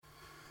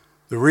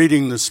The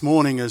reading this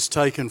morning is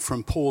taken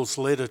from Paul's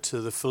letter to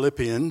the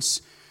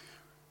Philippians,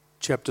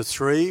 chapter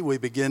 3. We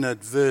begin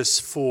at verse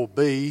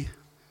 4b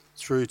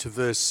through to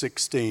verse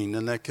 16,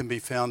 and that can be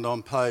found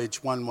on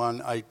page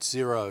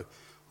 1180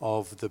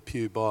 of the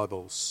Pew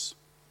Bibles.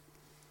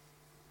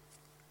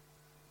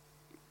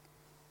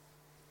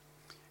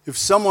 If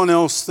someone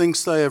else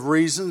thinks they have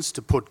reasons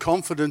to put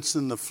confidence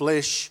in the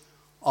flesh,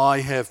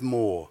 I have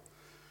more.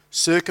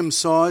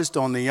 Circumcised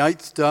on the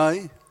 8th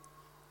day,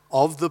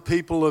 of the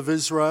people of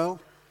Israel,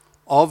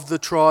 of the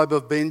tribe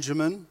of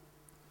Benjamin,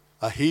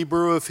 a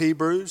Hebrew of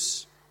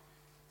Hebrews,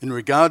 in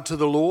regard to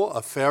the law, a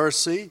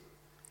Pharisee,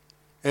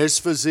 as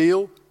for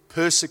zeal,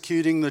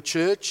 persecuting the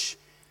church,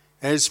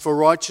 as for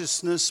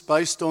righteousness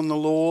based on the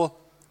law,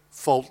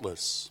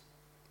 faultless.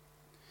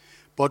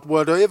 But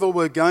whatever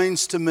were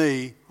gains to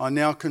me, I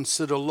now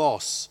consider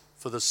loss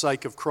for the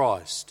sake of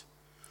Christ.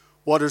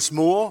 What is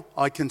more,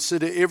 I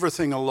consider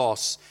everything a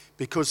loss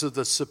because of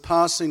the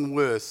surpassing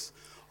worth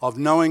of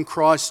knowing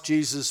Christ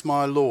Jesus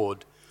my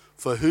Lord,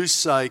 for whose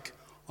sake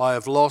I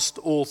have lost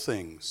all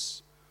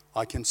things.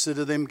 I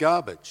consider them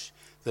garbage,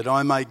 that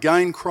I may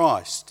gain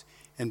Christ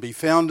and be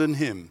found in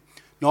him,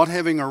 not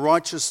having a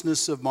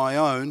righteousness of my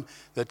own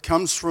that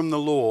comes from the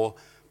law,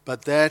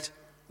 but that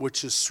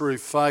which is through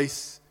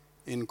faith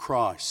in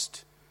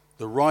Christ,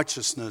 the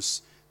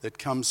righteousness that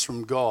comes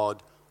from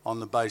God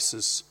on the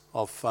basis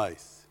of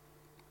faith.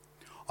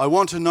 I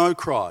want to know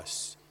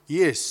Christ,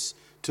 yes,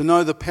 to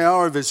know the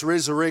power of his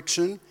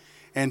resurrection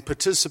and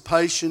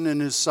participation in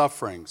his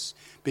sufferings,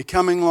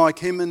 becoming like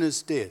him in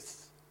his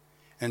death,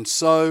 and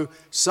so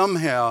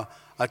somehow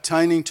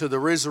attaining to the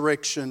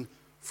resurrection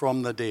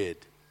from the dead.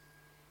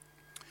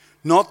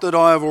 Not that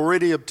I have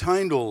already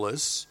obtained all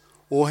this,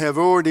 or have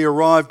already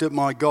arrived at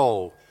my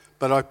goal,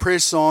 but I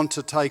press on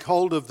to take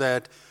hold of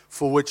that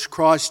for which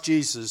Christ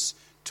Jesus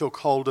took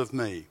hold of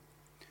me.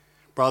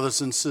 Brothers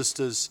and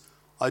sisters,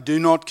 I do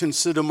not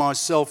consider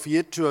myself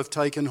yet to have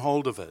taken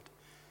hold of it.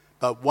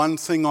 But one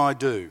thing I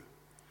do,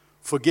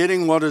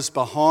 forgetting what is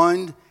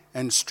behind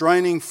and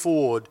straining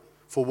forward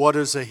for what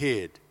is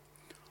ahead.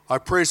 I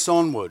press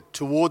onward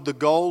toward the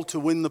goal to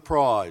win the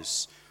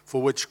prize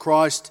for which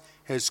Christ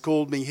has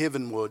called me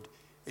heavenward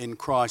in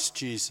Christ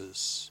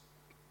Jesus.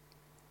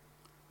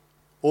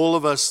 All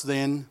of us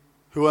then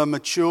who are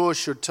mature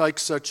should take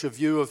such a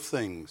view of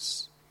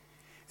things.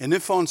 And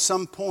if on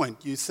some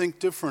point you think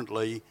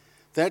differently,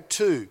 that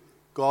too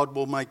God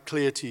will make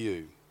clear to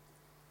you.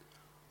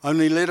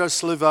 Only let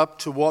us live up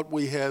to what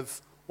we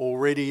have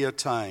already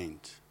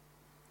attained.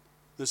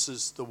 This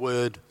is the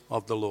word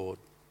of the Lord.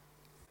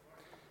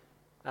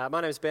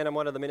 My name is Ben. I'm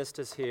one of the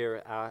ministers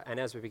here.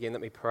 And as we begin,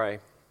 let me pray.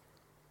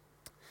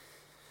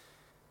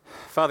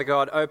 Father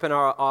God, open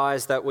our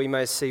eyes that we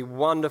may see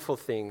wonderful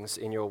things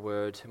in your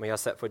word. And we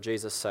ask that for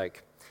Jesus'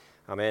 sake.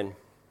 Amen.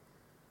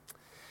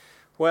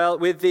 Well,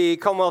 with the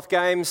Commonwealth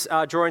Games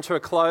drawing to a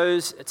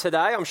close today,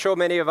 I'm sure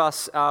many of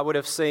us would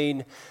have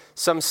seen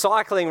some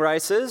cycling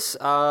races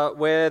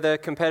where the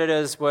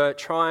competitors were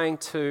trying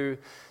to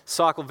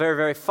cycle very,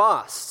 very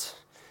fast.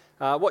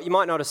 What you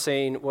might not have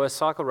seen were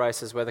cycle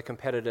races where the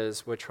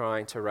competitors were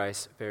trying to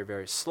race very,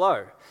 very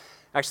slow.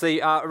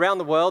 Actually, around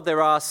the world,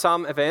 there are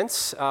some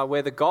events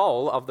where the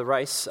goal of the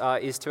race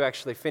is to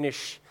actually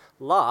finish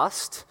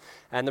last.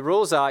 And the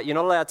rules are you're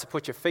not allowed to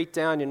put your feet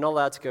down, you're not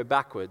allowed to go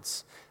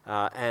backwards,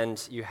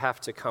 and you have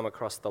to come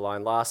across the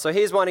line last. So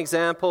here's one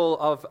example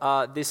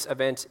of this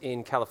event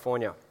in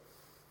California.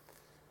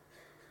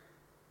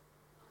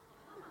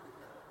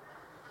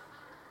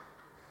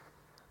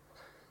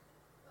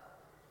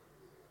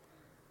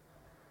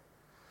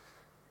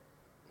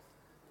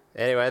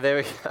 Anyway, there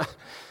we go.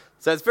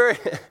 So it's very,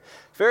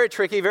 very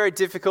tricky, very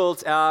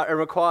difficult. It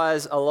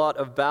requires a lot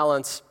of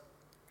balance.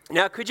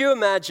 Now, could you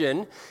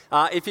imagine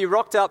if you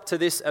rocked up to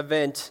this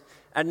event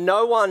and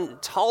no one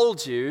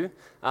told you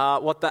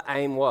what the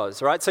aim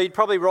was, right? So you'd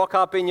probably rock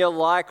up in your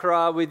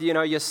Lycra with, your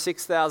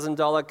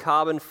 $6,000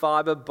 carbon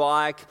fiber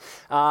bike.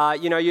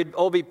 You'd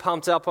all be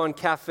pumped up on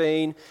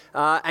caffeine,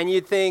 and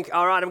you'd think,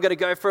 all right, I'm going to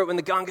go for it. When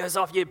the gun goes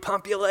off, you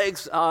pump your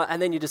legs,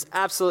 and then you just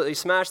absolutely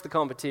smash the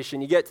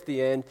competition. You get to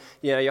the end,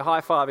 you're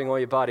high-fiving all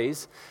your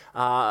buddies,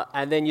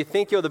 and then you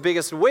think you're the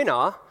biggest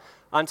winner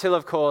until,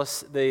 of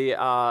course,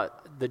 the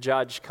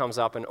judge comes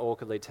up and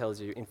awkwardly tells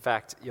you, in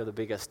fact, you're the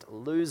biggest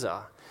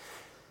loser.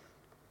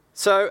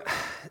 So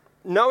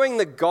knowing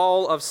the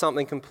goal of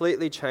something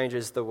completely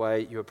changes the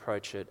way you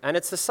approach it. And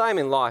it's the same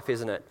in life,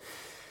 isn't it?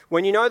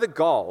 When you know the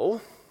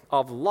goal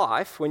of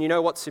life, when you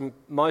know what's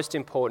most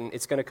important,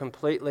 it's going to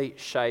completely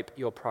shape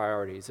your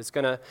priorities. It's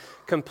going to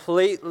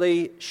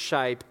completely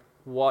shape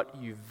what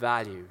you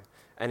value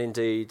and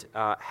indeed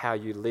how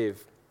you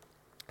live.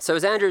 So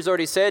as Andrew's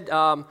already said,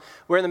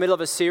 we're in the middle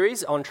of a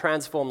series on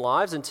transformed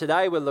lives, and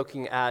today we're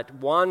looking at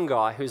one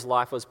guy whose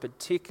life was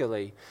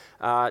particularly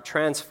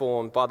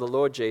transformed by the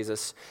Lord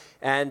Jesus.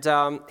 And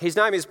his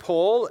name is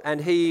Paul,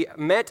 and he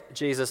met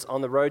Jesus on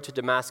the road to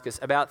Damascus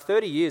about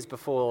 30 years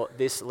before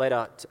this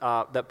letter,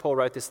 that Paul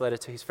wrote this letter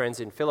to his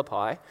friends in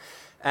Philippi.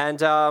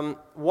 And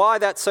why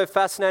that's so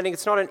fascinating,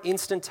 it's not an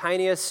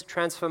instantaneous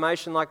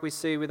transformation like we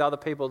see with other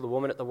people, the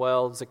woman at the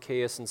well,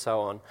 Zacchaeus, and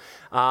so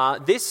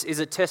on. This is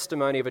a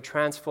testimony of a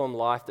transformed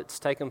life that's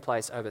taken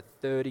place over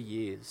 30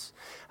 years.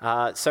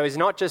 So he's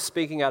not just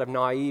speaking out of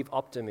naive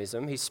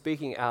optimism, he's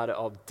speaking out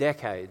of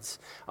decades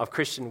of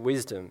Christian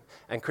wisdom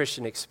and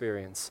Christian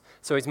experience.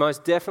 So he's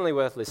most definitely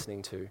worth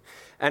listening to.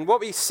 And what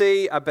we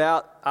see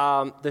about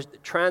the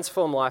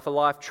transformed life, a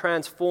life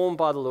transformed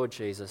by the Lord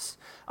Jesus,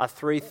 are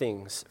three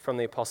things from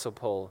the Apostle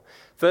Paul.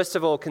 First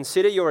of all,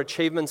 consider your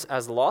achievements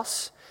as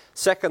loss.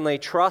 Secondly,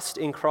 trust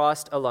in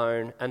Christ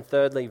alone. And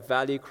thirdly,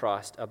 value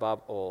Christ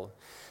above all.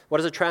 What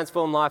does a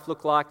transformed life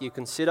look like? You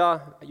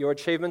consider your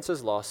achievements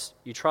as loss,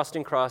 you trust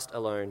in Christ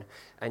alone,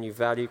 and you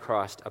value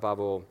Christ above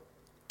all.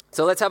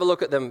 So let's have a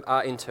look at them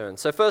in turn.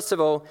 So first of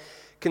all,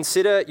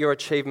 consider your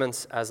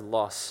achievements as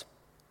loss.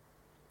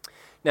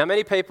 Now,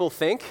 many people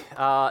think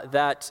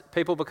that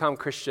people become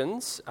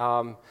Christians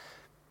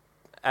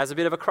as a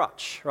bit of a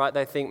crutch, right?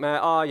 They think,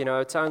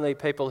 it's only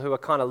people who are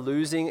kind of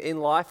losing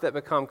in life that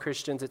become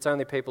Christians. It's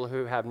only people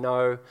who have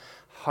no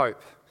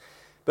hope.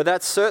 But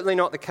that's certainly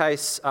not the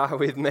case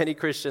with many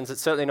Christians.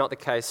 It's certainly not the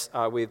case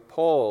with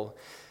Paul.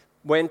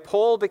 When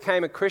Paul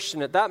became a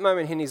Christian, at that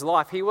moment in his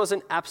life, he was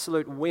an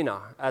absolute winner,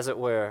 as it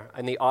were,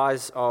 in the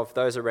eyes of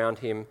those around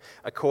him,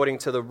 according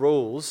to the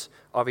rules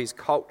of his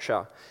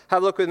culture.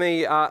 Have a look with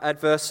me at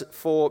verse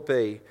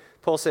 4b.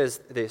 Paul says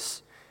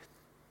this.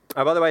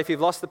 By the way, if you've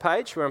lost the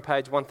page, we're on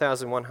page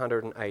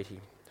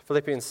 1180.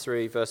 Philippians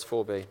 3, verse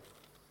 4b.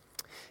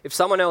 If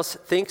someone else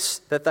thinks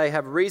that they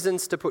have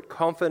reasons to put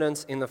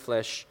confidence in the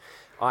flesh,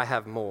 I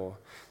have more.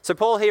 So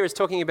Paul here is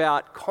talking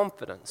about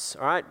confidence,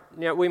 all right?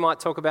 We might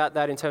talk about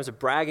that in terms of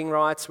bragging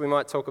rights. We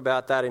might talk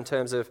about that in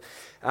terms of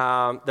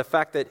the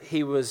fact that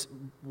he was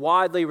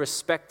widely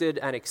respected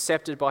and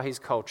accepted by his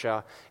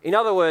culture. In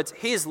other words,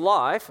 his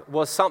life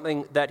was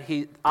something that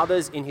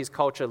others in his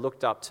culture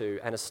looked up to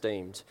and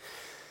esteemed.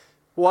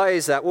 Why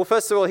is that? Well,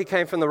 first of all, he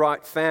came from the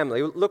right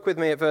family. Look with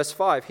me at verse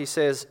 5. He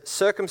says,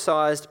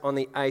 circumcised on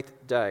the 8th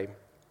day.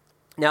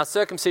 Now,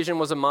 circumcision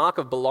was a mark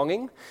of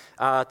belonging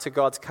to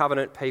God's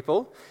covenant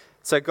people.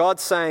 So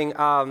God's saying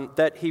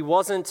that he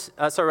wasn't,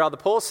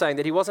 Paul's saying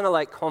that he wasn't a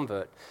late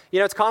convert.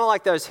 It's kind of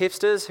like those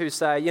hipsters who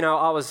say,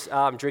 I was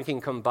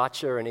drinking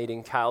kombucha and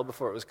eating kale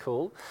before it was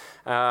cool.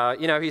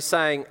 He's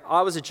saying,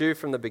 I was a Jew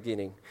from the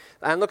beginning.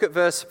 And look at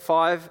verse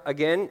 5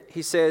 again.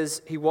 He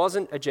says he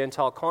wasn't a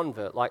Gentile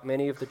convert like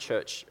many of the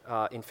church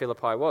in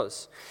Philippi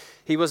was.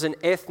 He was an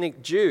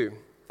ethnic Jew.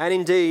 And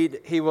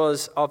indeed, he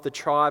was of the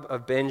tribe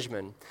of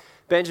Benjamin.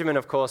 Benjamin,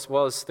 of course,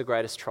 was the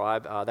greatest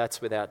tribe,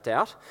 that's without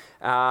doubt.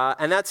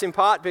 And that's in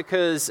part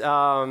because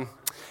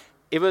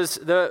it was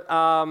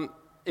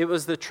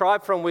the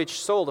tribe from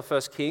which Saul, the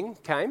first king,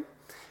 came.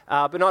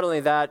 But not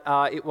only that,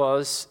 it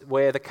was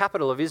where the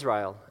capital of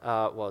Israel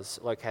was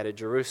located,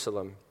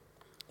 Jerusalem,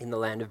 in the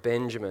land of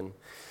Benjamin.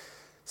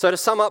 So to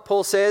sum up,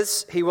 Paul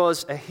says he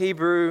was a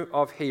Hebrew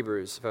of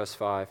Hebrews, verse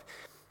 5.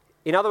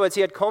 In other words,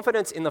 he had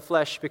confidence in the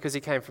flesh because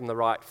he came from the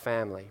right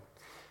family.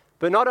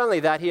 But not only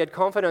that, he had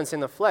confidence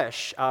in the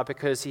flesh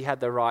because he had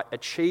the right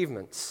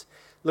achievements.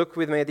 Look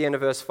with me at the end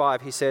of verse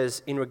 5. He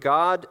says, in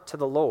regard to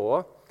the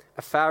law,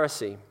 a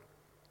Pharisee.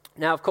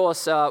 Now, of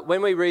course,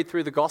 when we read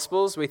through the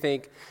Gospels, we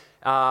think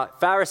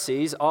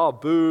Pharisees, oh,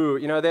 boo,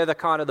 they're the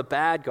kind of the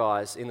bad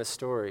guys in the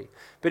story.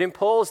 But in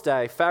Paul's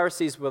day,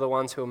 Pharisees were the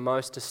ones who were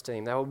most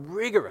esteemed. They were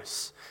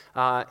rigorous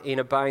in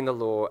obeying the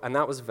law, and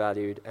that was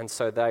valued, and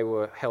so they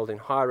were held in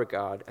high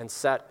regard and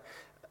sat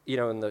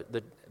in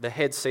the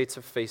head seats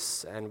of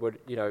feasts and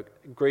were,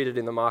 greeted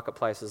in the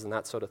marketplaces and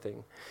that sort of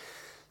thing.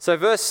 So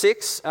verse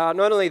 6,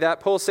 not only that,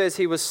 Paul says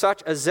he was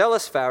such a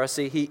zealous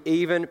Pharisee, he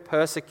even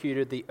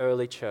persecuted the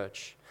early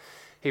church.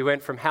 He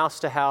went from house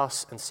to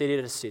house and city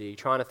to city,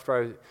 trying to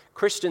throw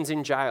Christians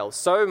in jail.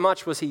 So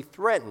much was he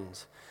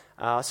threatened,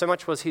 so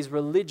much was his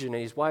religion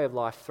and his way of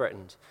life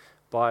threatened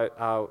by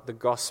the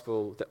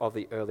gospel of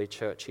the early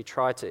church. He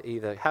tried to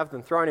either have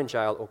them thrown in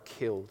jail or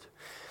killed.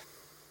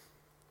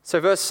 So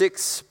verse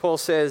 6, Paul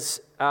says,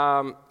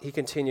 he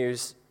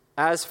continues,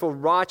 as for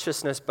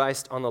righteousness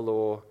based on the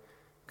law,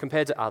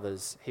 compared to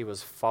others, he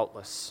was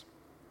faultless.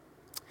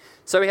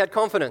 So he had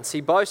confidence.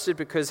 He boasted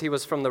because he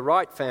was from the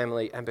right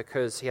family and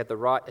because he had the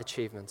right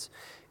achievements.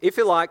 If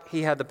you like,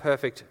 he had the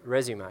perfect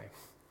resume.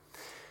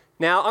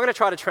 Now, I'm going to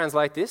try to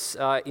translate this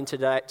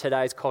into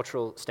today's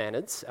cultural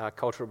standards,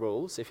 cultural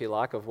rules, if you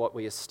like, of what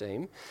we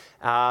esteem.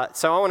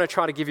 So I want to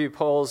try to give you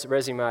Paul's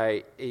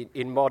resume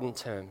in modern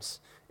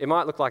terms. It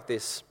might look like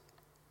this.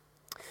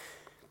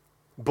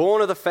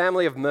 Born of the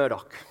family of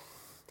Murdoch,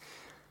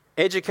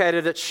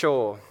 educated at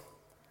Shaw,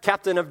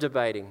 captain of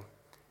debating,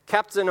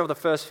 captain of the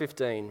first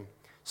 15,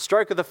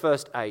 stroke of the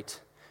first 8,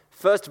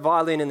 first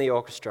violin in the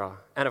orchestra,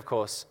 and of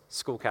course,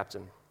 school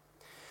captain.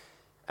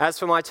 As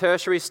for my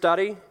tertiary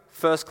study,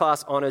 first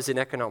class honours in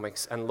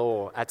economics and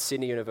law at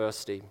Sydney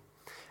University.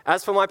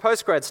 As for my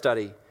postgrad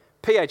study,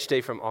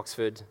 PhD from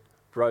Oxford,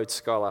 Rhodes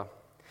Scholar.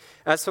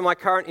 As for my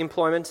current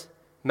employment,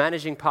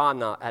 managing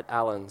partner at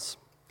Allens.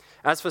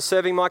 As for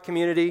serving my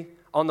community,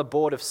 on the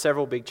board of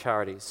several big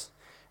charities.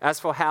 As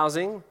for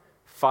housing,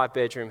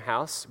 5-bedroom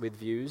house with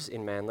views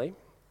in Manly.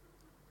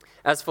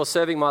 As for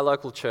serving my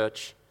local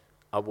church,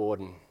 a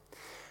warden.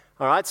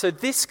 All right, so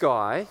this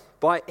guy,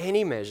 by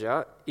any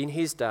measure, in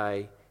his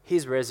day,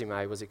 his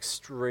resume was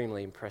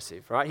extremely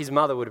impressive, right? His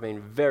mother would have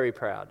been very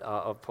proud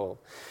of Paul.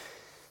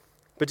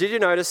 But did you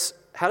notice,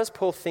 how does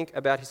Paul think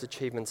about his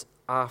achievements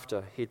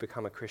after he'd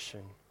become a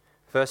Christian?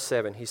 Verse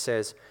 7, he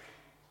says,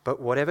 "But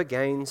whatever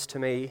gains to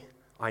me,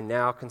 I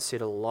now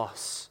consider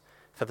loss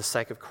for the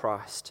sake of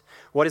Christ.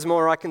 What is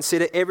more, I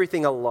consider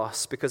everything a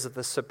loss because of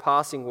the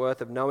surpassing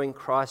worth of knowing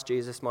Christ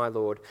Jesus my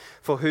Lord,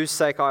 for whose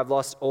sake I have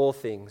lost all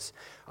things.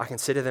 I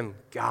consider them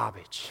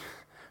garbage."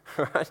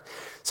 Right?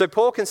 So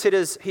Paul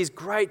considers his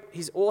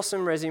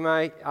awesome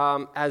resume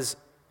and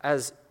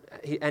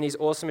his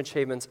awesome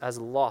achievements as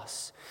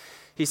loss.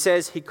 He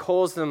says he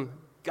calls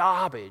them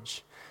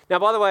garbage. Now,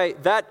 by the way,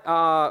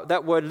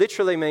 that word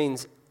literally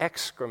means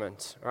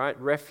excrement, right?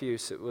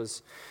 Refuse. It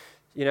was,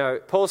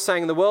 Paul's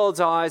saying in the world's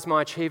eyes,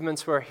 my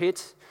achievements were a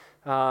hit,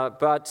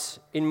 but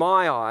in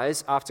my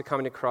eyes, after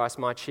coming to Christ,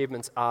 my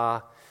achievements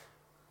are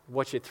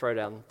what you'd throw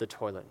down the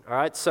toilet, all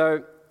right?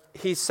 So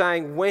he's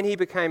saying when he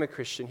became a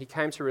Christian, he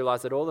came to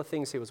realize that all the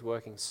things he was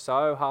working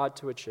so hard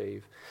to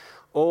achieve,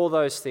 all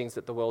those things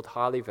that the world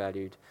highly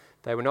valued,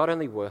 they were not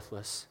only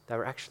worthless, they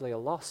were actually a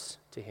loss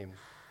to him.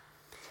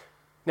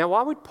 Now,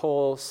 why would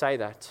Paul say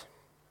that?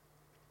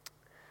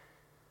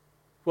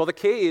 Well, the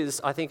key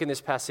is, I think in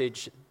this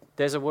passage,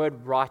 there's a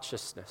word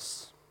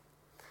righteousness.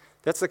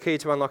 That's the key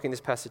to unlocking this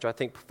passage, I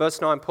think.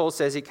 Verse 9, Paul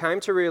says he came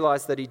to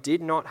realize that he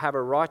did not have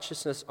a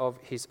righteousness of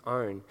his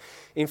own.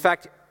 In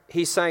fact,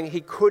 he's saying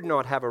he could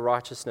not have a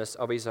righteousness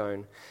of his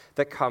own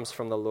that comes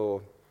from the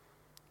law.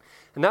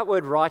 And that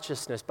word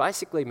righteousness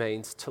basically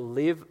means to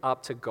live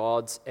up to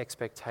God's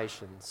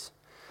expectations.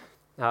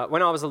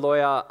 When I was a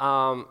lawyer,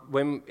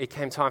 when it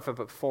came time for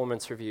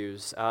performance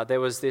reviews,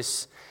 there was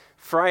this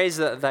phrase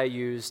that they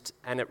used,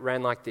 and it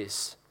ran like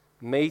this: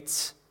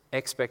 meets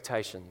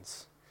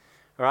expectations.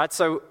 All right,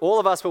 so all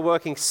of us were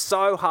working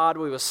so hard,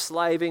 we were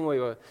slaving, we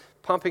were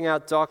pumping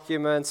out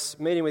documents,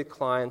 meeting with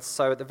clients,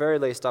 so at the very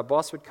least our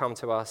boss would come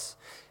to us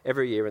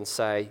every year and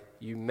say,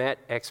 "You met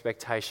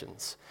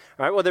expectations."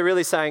 All right, what they're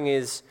really saying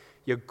is,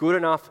 you're good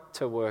enough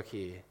to work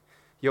here.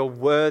 You're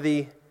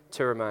worthy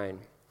to remain.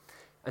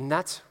 And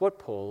that's what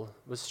Paul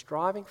was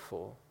striving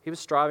for. He was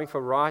striving for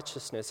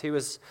righteousness. He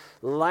was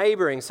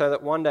laboring so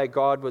that one day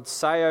God would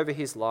say over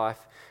his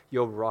life,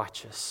 "You're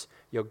righteous.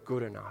 You're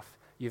good enough.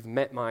 You've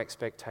met my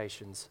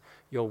expectations.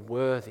 You're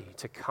worthy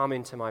to come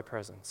into my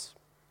presence."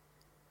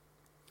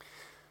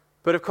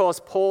 But of course,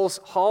 Paul's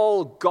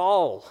whole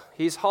goal,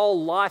 his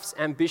whole life's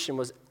ambition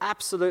was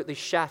absolutely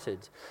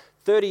shattered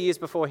 30 years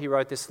before he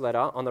wrote this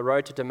letter on the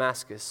road to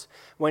Damascus,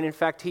 when in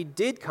fact he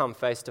did come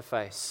face to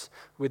face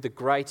with the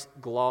great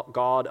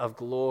God of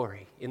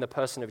glory in the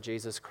person of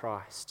Jesus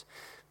Christ.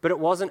 But it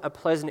wasn't a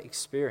pleasant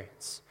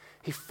experience.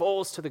 He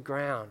falls to the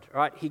ground,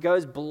 right? He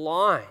goes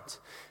blind.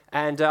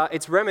 And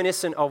it's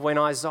reminiscent of when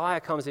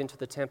Isaiah comes into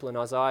the temple in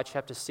Isaiah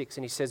chapter 6,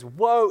 and he says,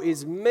 "Woe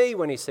is me,"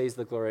 when he sees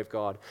the glory of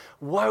God.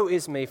 "Woe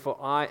is me, for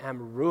I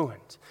am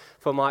ruined,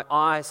 for my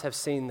eyes have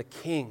seen the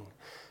King,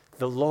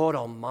 the Lord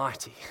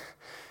Almighty."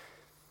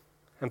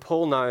 And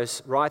Paul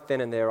knows right then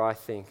and there, I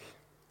think,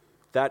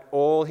 that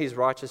all his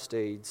righteous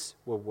deeds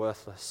were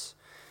worthless.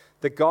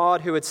 The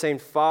God who had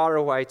seemed far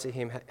away to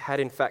him had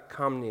in fact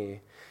come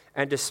near.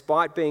 And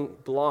despite being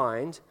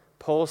blind,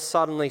 Paul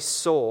suddenly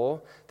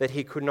saw that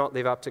he could not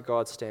live up to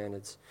God's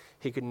standards.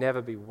 He could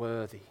never be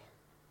worthy.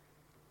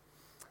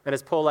 And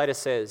as Paul later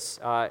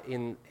says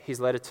in his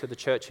letter to the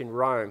church in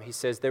Rome, he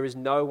says, "There is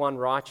no one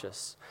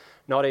righteous,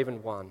 not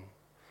even one."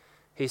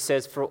 He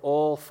says, "For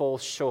all fall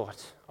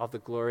short of the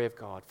glory of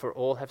God. For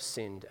all have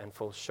sinned and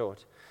fall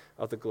short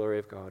of the glory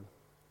of God."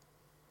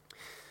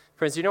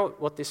 Friends, you know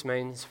what this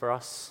means for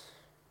us?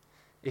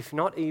 If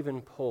not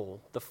even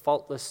Paul, the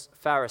faultless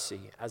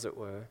Pharisee, as it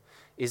were,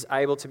 is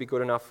able to be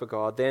good enough for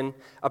God, then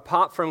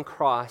apart from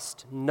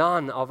Christ,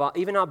 none of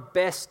even our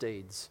best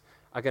deeds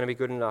are going to be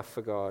good enough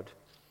for God.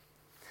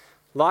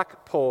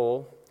 Like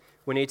Paul,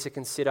 we need to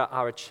consider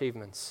our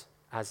achievements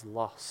as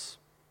loss.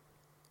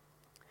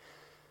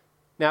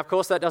 Now, of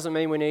course, that doesn't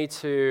mean we need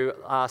to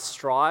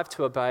strive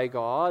to obey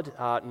God,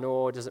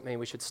 nor does it mean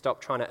we should stop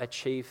trying to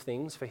achieve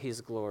things for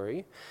His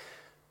glory.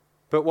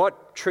 But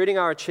what treating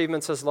our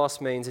achievements as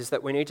loss means is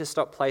that we need to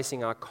stop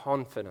placing our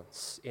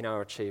confidence in our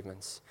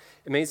achievements.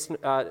 It means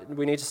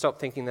we need to stop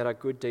thinking that our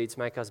good deeds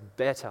make us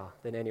better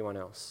than anyone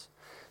else.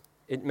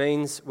 It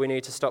means we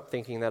need to stop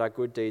thinking that our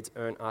good deeds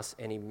earn us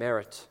any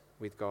merit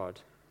with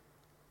God.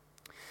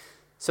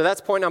 So that's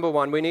point number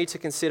one. We need to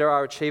consider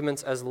our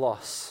achievements as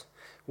loss.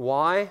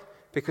 Why?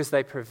 Because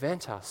they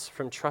prevent us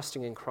from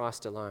trusting in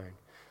Christ alone.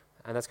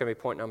 And that's going to be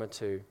point number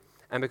two.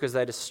 And because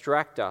they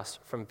distract us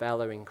from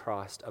valuing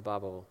Christ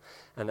above all.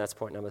 And that's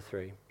point number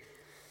three.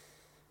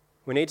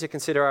 We need to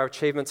consider our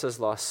achievements as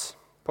loss.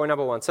 Point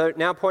number one. So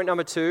now point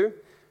number two,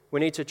 we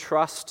need to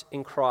trust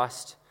in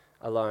Christ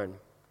alone.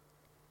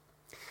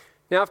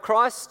 Now, if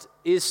Christ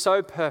is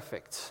so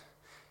perfect,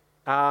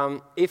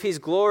 if his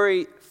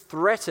glory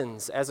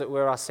threatens, as it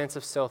were, our sense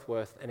of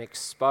self-worth and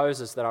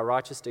exposes that our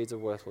righteous deeds are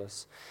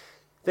worthless,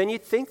 then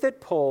you'd think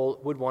that Paul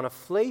would want to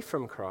flee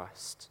from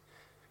Christ.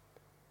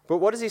 But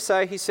what does he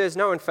say? He says,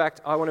 no, in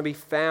fact, I want to be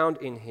found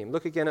in him.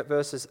 Look again at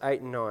verses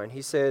 8 and 9.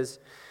 He says,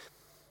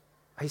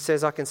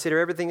 I consider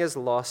everything as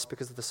lost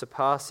because of the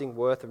surpassing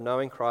worth of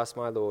knowing Christ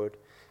my Lord,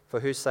 for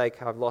whose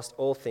sake I've lost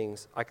all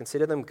things. I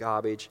consider them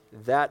garbage,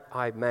 that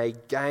I may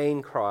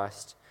gain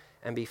Christ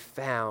and be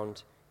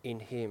found in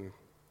him.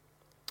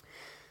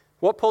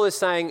 What Paul is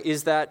saying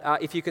is that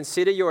if you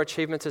consider your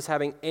achievements as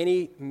having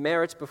any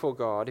merit before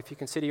God, if you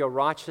consider your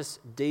righteous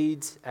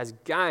deeds as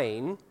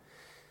gain,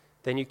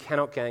 then you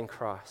cannot gain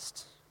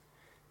Christ.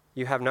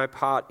 You have no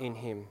part in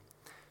him.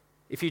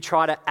 If you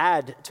try to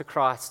add to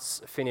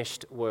Christ's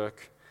finished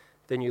work,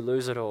 then you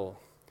lose it all.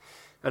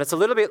 And it's a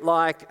little bit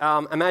like,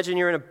 imagine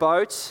you're in a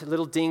boat, a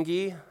little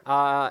dinghy,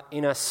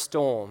 in a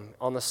storm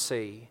on the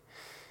sea,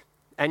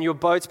 and your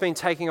boat's been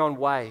taking on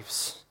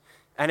waves,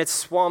 and it's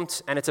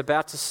swamped, and it's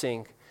about to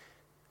sink.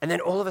 And then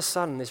all of a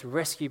sudden, this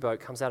rescue boat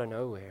comes out of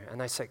nowhere,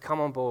 and they say, come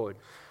on board.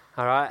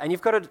 All right? And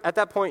at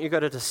that point, you've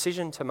got a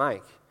decision to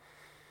make.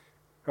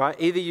 Right?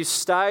 Either you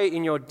stay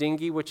in your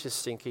dinghy, which is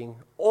sinking,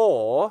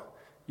 or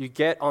you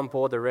get on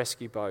board the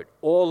rescue boat,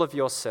 all of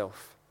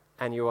yourself,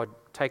 and you are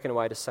taken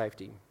away to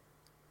safety.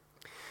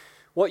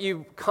 What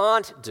you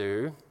can't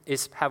do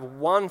is have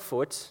 1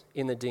 foot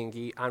in the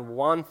dinghy and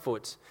 1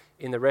 foot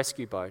in the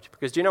rescue boat.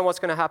 Because do you know what's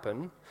going to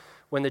happen?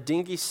 When the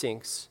dinghy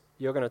sinks,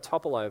 you're going to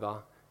topple over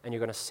and you're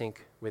going to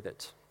sink with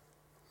it.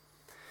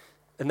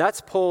 And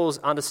that's Paul's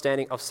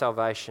understanding of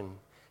salvation.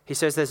 He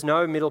says there's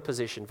no middle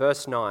position.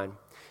 Verse 9,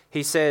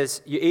 he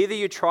says, either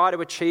you try to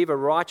achieve a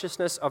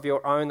righteousness of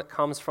your own that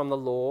comes from the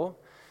law,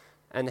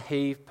 and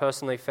he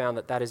personally found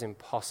that is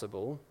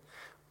impossible,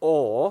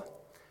 or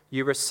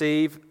you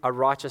receive a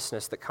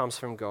righteousness that comes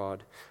from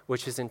God,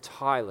 which is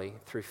entirely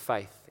through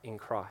faith in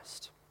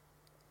Christ.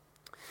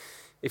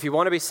 If you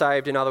want to be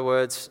saved, in other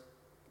words,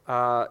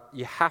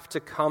 you have to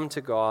come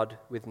to God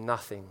with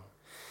nothing.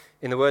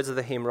 In the words of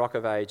the hymn, Rock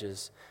of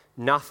Ages,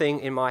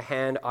 nothing in my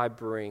hand I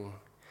bring,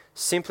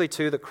 simply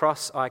to the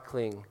cross I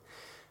cling.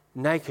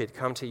 Naked,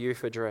 come to you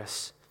for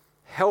dress.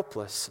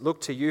 Helpless,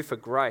 look to you for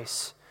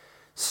grace.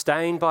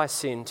 Stained by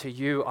sin, to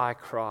you I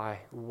cry,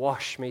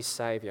 wash me,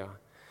 Saviour,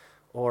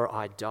 or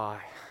I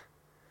die.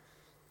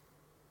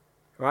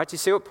 All right, do you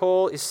see what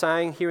Paul is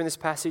saying here in this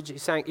passage?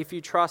 He's saying if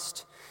you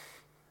trust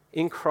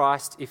in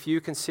Christ, if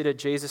you consider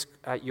Jesus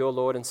your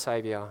Lord and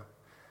Saviour,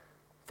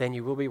 then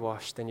you will be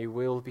washed, then you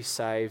will be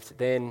saved,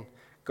 then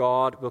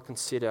God will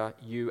consider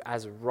you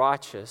as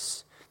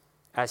righteous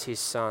as his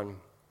Son.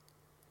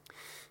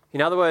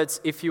 In other words,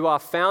 if you are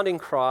found in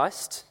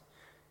Christ,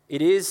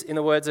 it is, in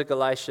the words of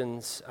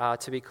Galatians,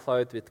 to be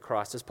clothed with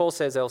Christ. As Paul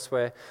says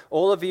elsewhere,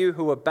 all of you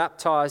who were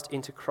baptized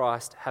into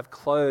Christ have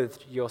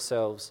clothed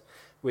yourselves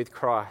with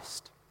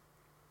Christ.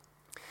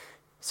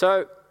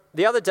 So,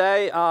 the other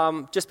day,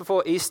 just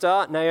before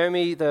Easter,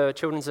 Naomi, the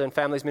Children's and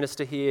Families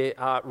Minister here,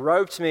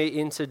 roped me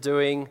into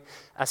doing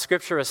a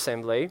scripture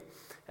assembly,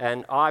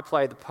 and I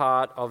played the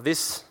part of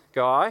this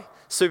guy.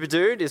 Super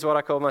dude is what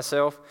I call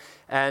myself.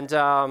 And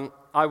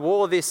I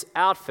wore this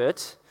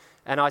outfit,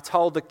 and I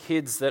told the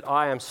kids that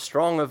I am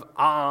strong of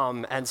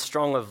arm and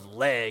strong of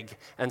leg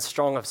and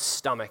strong of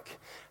stomach.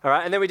 All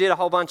right, and then we did a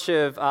whole bunch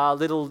of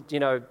little,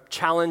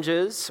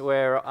 challenges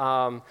where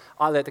I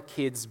let the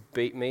kids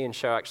beat me and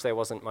show actually I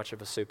wasn't much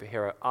of a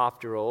superhero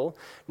after all.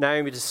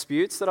 Naomi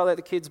disputes that I let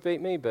the kids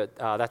beat me, but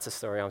that's a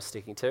story I'm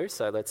sticking to,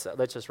 so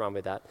let's just run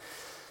with that.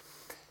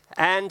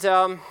 And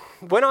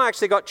when I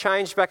actually got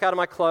changed back out of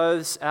my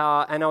clothes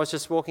and I was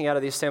just walking out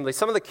of the assembly,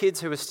 some of the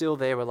kids who were still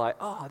there were like,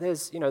 oh,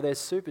 there's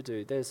Super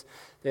Dude.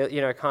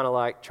 They're kind of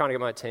like trying to get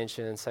my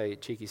attention and say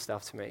cheeky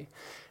stuff to me.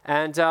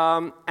 And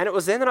it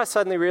was then that I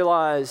suddenly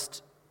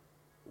realized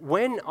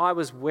when I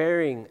was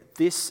wearing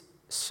this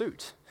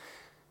suit,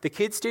 the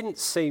kids didn't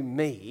see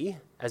me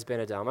as Ben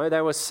Adamo. They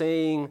were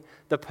seeing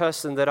the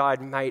person that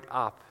I'd made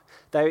up.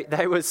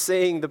 They were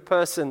seeing the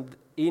person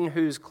in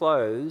whose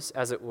clothes,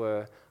 as it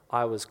were,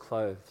 I was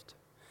clothed.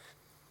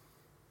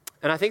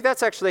 And I think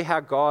that's actually how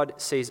God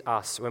sees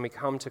us when we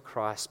come to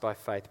Christ by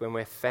faith, when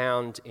we're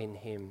found in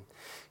him.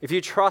 If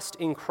you trust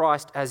in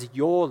Christ as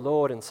your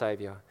Lord and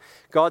Saviour,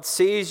 God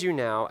sees you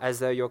now as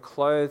though you're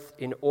clothed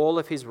in all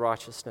of his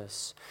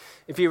righteousness.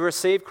 If you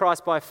receive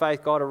Christ by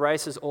faith, God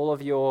erases all of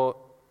your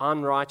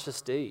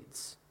unrighteous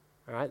deeds.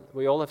 All right?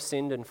 We all have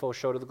sinned and fall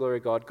short of the glory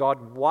of God.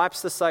 God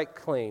wipes the slate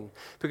clean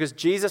because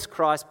Jesus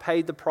Christ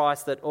paid the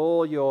price that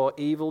all your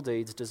evil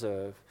deeds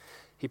deserve.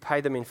 He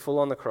paid them in full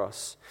on the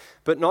cross.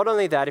 But not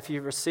only that, if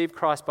you receive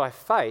Christ by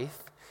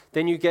faith,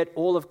 then you get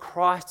all of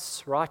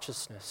Christ's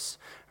righteousness,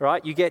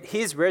 right? You get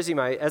his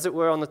resume, as it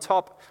were, on the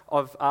top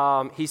of,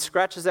 he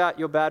scratches out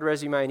your bad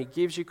resume and he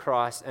gives you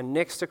Christ, and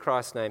next to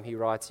Christ's name, he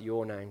writes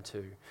your name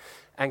too.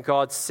 And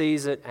God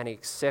sees it and he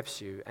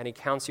accepts you and he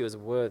counts you as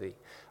worthy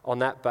on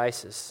that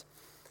basis.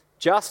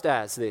 Just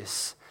as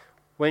this,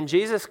 When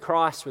Jesus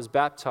Christ was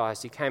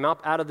baptized, he came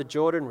up out of the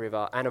Jordan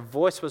River, and a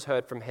voice was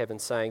heard from heaven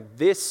saying,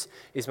 "This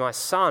is my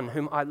Son,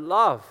 whom I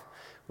love.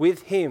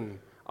 With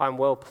him I'm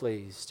well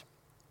pleased."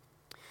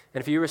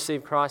 And if you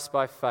receive Christ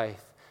by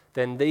faith,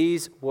 then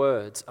these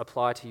words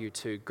apply to you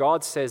too.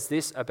 God says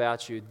this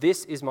about you: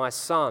 "This is my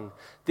Son,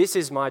 this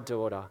is my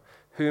daughter,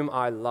 whom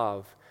I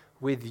love.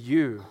 With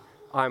you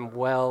I'm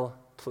well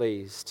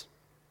pleased."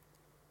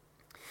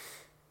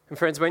 And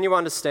friends, when you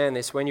understand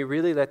this, when you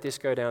really let this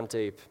go down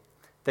deep,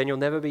 then you'll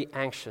never be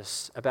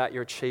anxious about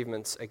your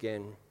achievements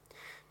again.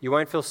 You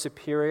won't feel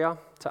superior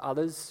to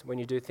others when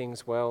you do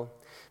things well,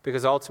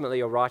 because ultimately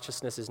your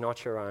righteousness is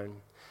not your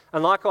own.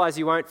 And likewise,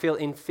 you won't feel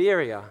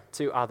inferior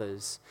to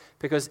others,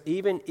 because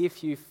even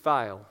if you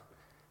fail,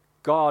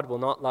 God will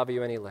not love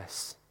you any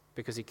less,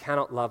 because he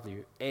cannot love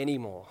you any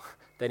more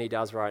than he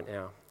does right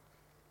now.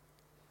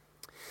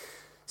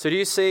 So do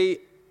you see,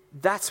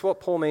 that's what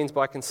Paul means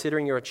by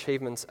considering your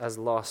achievements as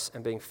loss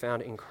and being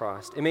found in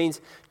Christ. It means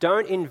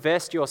don't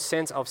invest your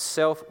sense of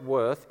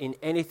self-worth in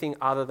anything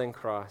other than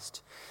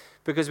Christ,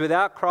 because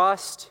without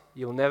Christ,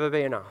 you'll never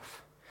be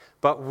enough.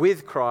 But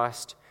with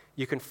Christ,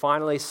 you can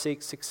finally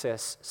seek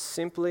success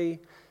simply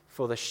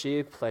for the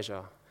sheer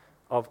pleasure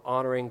of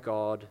honoring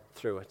God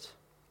through it.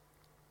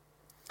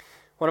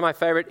 One of my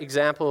favorite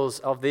examples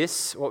of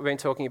this, what we've been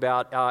talking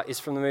about, is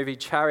from the movie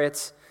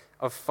Chariots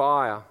of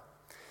Fire.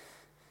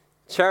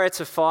 Chariots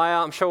of Fire,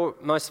 I'm sure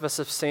most of us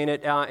have seen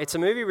it. It's a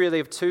movie really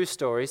of two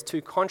stories,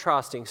 two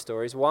contrasting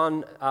stories.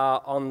 One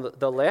on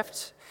the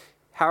left,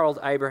 Harold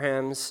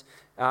Abrahams,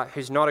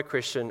 who's not a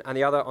Christian, and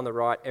the other on the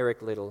right,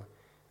 Eric Liddell,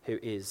 who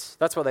is.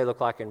 That's what they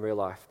look like in real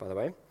life, by the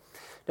way.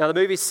 Now, the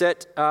movie's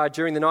set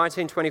during the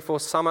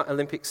 1924 Summer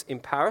Olympics in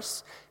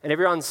Paris, and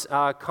everyone's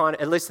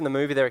at least in the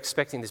movie, they're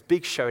expecting this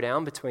big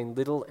showdown between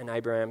Liddell and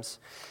Abrahams,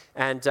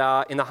 and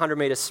in the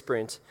 100-metre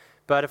sprint.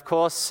 But of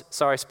course,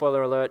 sorry,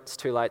 spoiler alert, it's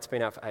too late, it's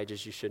been out for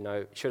ages, you should know,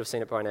 you should have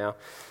seen it by now.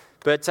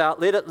 But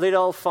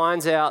Liddell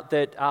finds out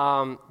that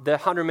the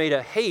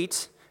 100-metre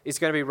heat is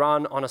going to be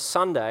run on a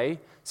Sunday,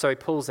 so he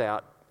pulls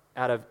out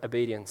of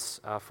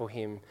obedience for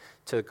him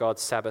to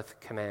God's Sabbath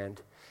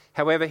command.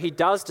 However, he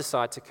does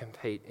decide to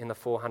compete in the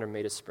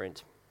 400-metre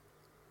sprint.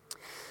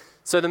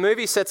 So the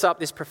movie sets up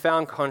this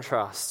profound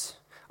contrast.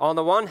 On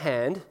the one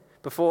hand,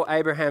 before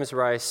Abraham's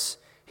race,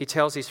 he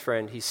tells his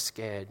friend he's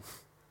scared.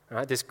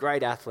 Right? This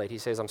great athlete, he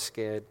says, "I'm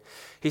scared."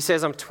 He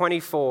says, "I'm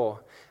 24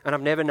 and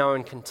I've never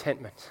known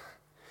contentment."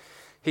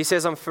 He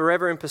says, "I'm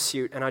forever in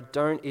pursuit and I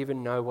don't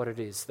even know what it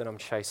is that I'm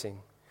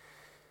chasing.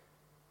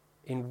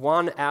 In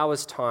 1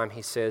 hour's time,"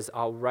 he says,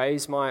 "I'll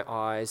raise my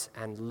eyes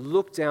and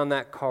look down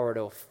that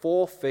corridor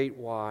 4 feet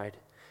wide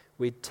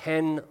with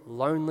 10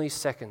 lonely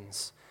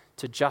seconds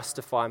to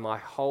justify my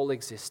whole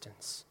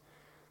existence.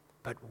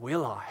 But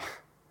will I?"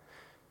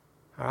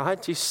 All right,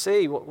 do you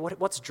see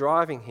what's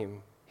driving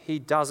him? He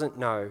doesn't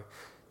know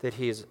that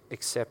he is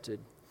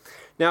accepted.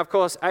 Now, of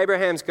course,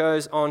 Abrahams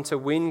goes on to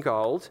win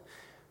gold,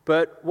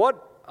 but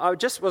what I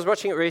just was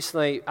watching it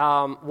recently,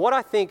 what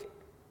I think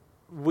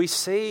we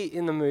see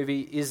in the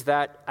movie is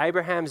that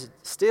Abraham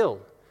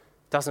still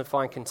doesn't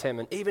find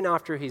contentment, even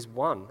after he's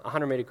won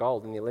 100-metre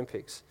gold in the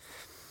Olympics.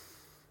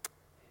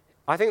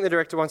 I think the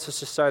director wants us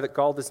to show that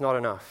gold is not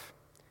enough,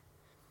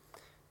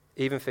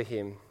 even for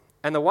him.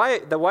 And the way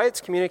it's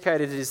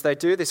communicated is they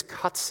do this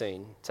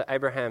cutscene to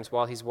Abraham's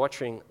while he's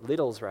watching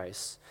Liddell's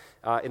race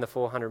in the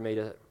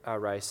 400-metre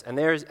race. And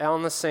there is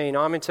on the scene,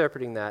 I'm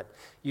interpreting that,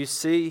 you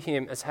see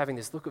him as having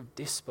this look of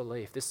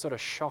disbelief, this sort of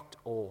shocked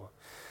awe.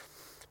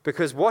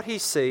 Because what he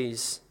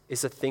sees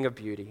is a thing of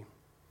beauty.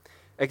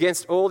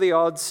 Against all the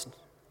odds,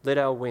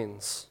 Liddell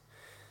wins.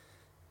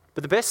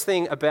 But the best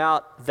thing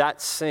about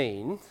that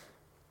scene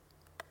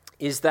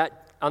is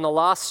that on the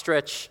last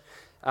stretch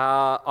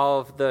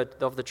of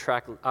the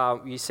track,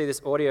 you see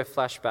this audio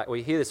flashback, or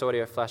you hear this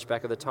audio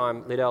flashback of the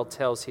time Liddell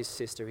tells his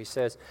sister, he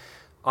says,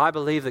 "I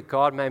believe that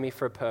God made me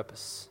for a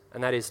purpose,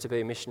 and that is to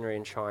be a missionary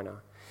in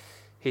China."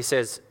 He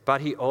says,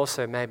 "But he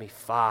also made me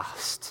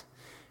fast,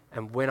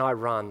 and when I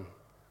run,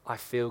 I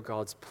feel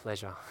God's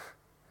pleasure."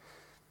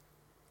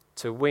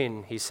 To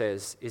win, he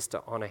says, is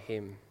to honor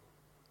him.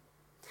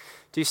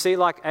 Do you see,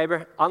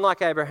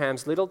 unlike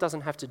Abraham's, Liddell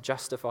doesn't have to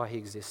justify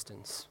his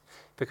existence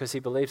because he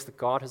believes that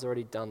God has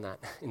already done that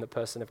in the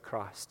person of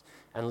Christ.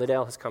 And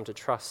Liddell has come to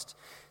trust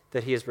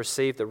that he has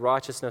received the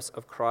righteousness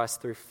of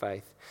Christ through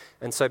faith.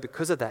 And so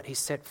because of that, he's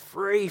set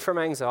free from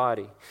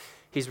anxiety.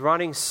 He's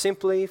running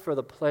simply for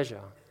the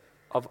pleasure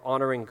of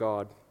honoring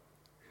God.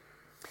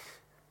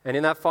 And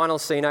in that final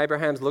scene,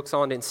 Abraham looks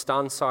on in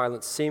stunned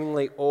silence,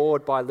 seemingly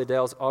awed by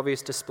Liddell's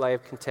obvious display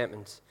of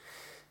contentment.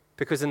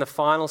 Because in the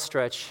final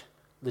stretch,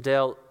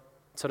 Liddell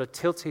sort of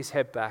tilts his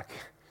head back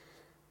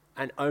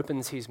and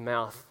opens his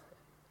mouth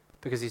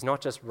because he's not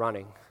just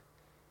running,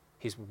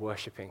 he's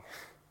worshipping.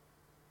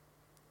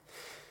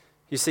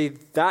 You see,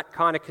 that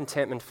kind of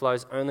contentment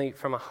flows only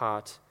from a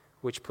heart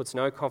which puts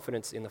no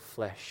confidence in the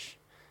flesh,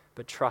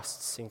 but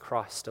trusts in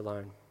Christ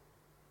alone.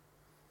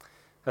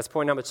 That's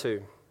point number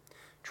 2.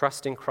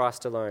 Trust in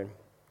Christ alone.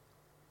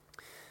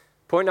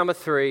 Point number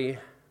 3,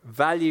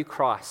 value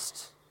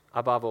Christ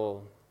above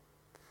all.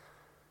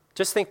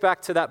 Just think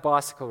back to that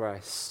bicycle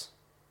race,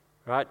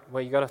 right?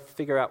 Where you've got to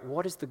figure out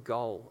what is the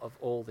goal of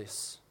all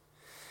this.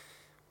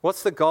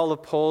 What's the goal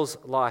of Paul's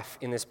life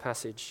in this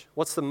passage?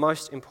 What's the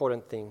most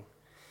important thing?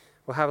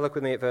 Well, have a look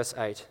with me at verse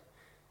 8.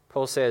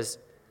 Paul says,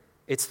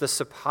 it's the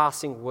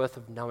surpassing worth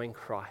of knowing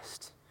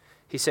Christ.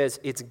 He says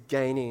it's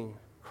gaining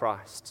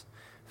Christ.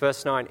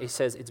 Verse 9, he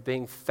says it's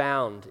being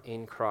found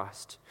in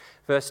Christ.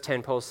 Verse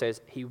 10, Paul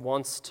says he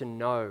wants to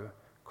know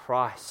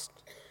Christ.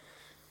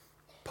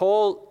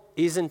 Paul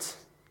isn't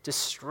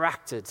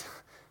distracted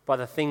by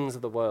the things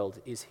of the world,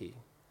 is he?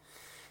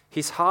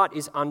 His heart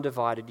is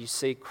undivided. You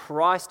see,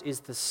 Christ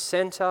is the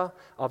center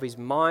of his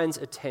mind's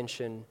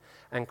attention,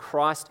 and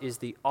Christ is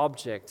the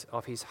object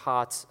of his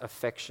heart's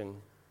affection.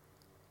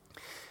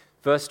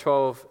 Verse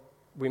 12,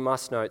 we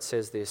must note,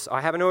 says this,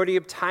 I haven't already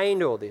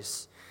obtained all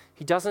this.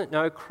 He doesn't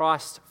know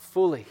Christ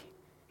fully.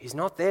 He's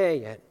not there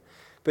yet.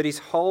 But his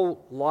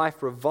whole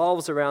life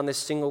revolves around this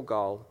single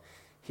goal.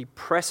 He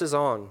presses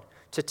on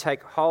to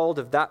take hold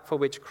of that for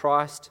which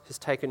Christ has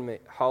taken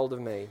hold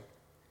of me.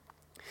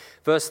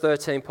 Verse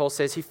 13, Paul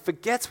says he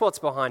forgets what's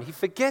behind. He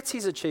forgets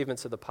his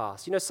achievements of the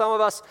past. You know, some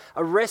of us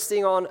are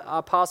resting on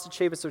our past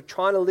achievements or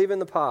trying to live in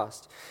the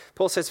past.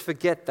 Paul says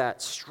forget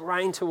that.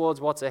 Strain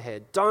towards what's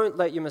ahead. Don't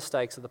let your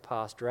mistakes of the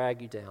past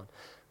drag you down.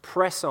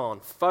 Press on.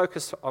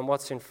 Focus on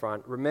what's in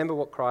front. Remember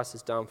what Christ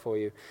has done for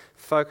you.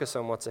 Focus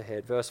on what's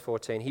ahead. Verse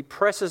 14, he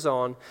presses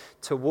on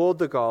toward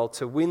the goal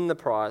to win the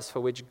prize for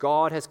which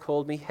God has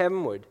called me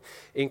heavenward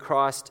in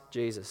Christ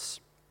Jesus.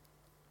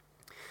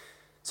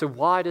 So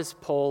why does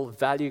Paul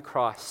value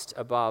Christ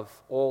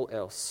above all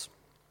else?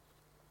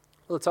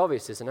 Well, it's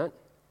obvious, isn't it?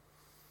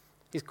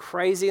 He's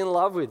crazy in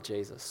love with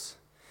Jesus.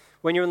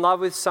 When you're in love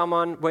with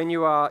someone, when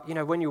you are, you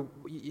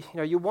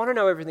want to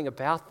know everything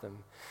about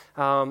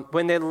them.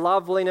 When their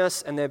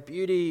loveliness and their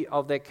beauty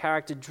of their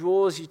character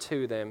draws you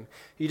to them,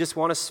 you just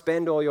want to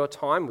spend all your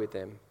time with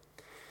them.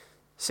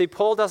 See,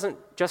 Paul doesn't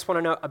just want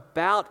to know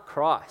about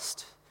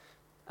Christ.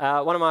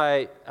 One of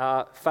my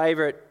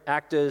favorite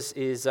actors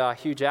is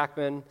Hugh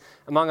Jackman.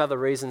 Among other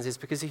reasons is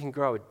because he can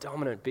grow a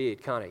dominant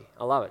beard, can't he?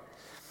 I love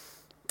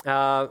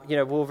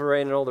it.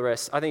 Wolverine and all the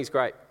rest. I think he's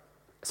great.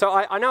 So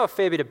I know a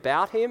fair bit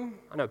about him.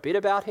 I know a bit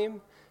about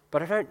him,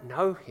 but I don't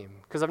know him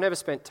because I've never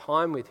spent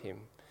time with him.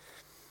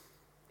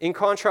 In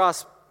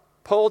contrast,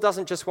 Paul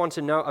doesn't just want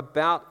to know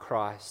about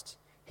Christ.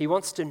 He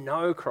wants to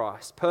know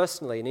Christ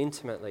personally and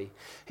intimately.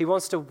 He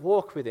wants to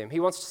walk with him. He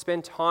wants to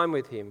spend time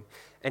with him.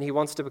 And he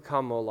wants to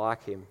become more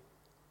like him.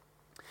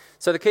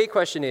 So the key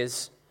question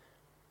is,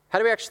 how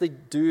do we actually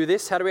do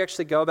this? How do we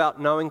actually go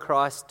about knowing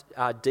Christ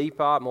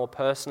deeper, more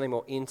personally,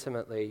 more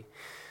intimately?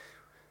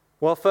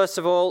 Well, first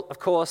of all, of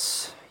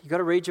course, you've got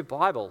to read your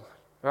Bible.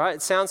 Right?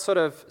 It sounds sort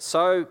of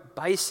so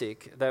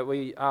basic that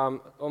we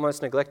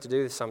almost neglect to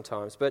do this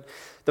sometimes. But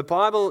the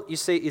Bible, you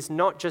see, is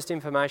not just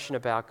information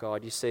about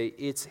God. You see,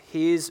 it's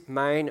his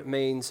main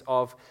means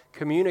of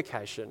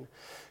communication.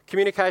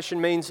 Communication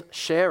means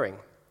sharing.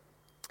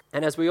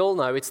 And as we all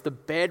know, it's the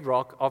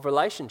bedrock of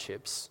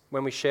relationships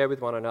when we share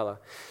with one another.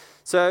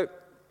 So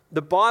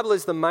the Bible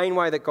is the main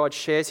way that God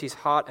shares his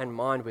heart and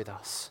mind with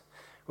us.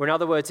 Or in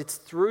other words, it's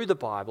through the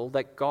Bible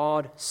that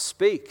God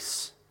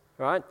speaks,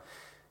 right?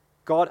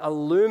 God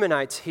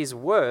illuminates his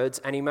words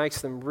and he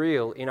makes them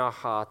real in our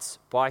hearts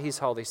by his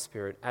Holy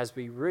Spirit as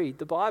we read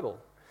the Bible.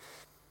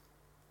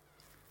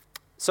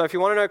 So if you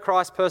want to know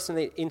Christ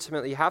personally,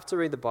 intimately, you have to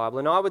read the Bible.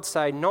 And I would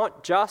say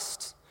not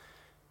just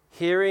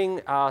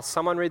hearing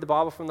someone read the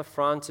Bible from the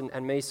front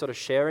and me sort of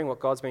sharing what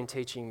God's been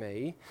teaching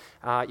me.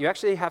 You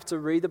actually have to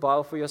read the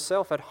Bible for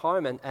yourself at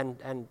home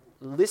and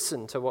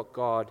listen to what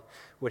God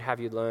would have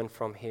you learn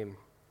from him.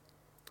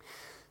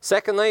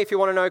 Secondly, if you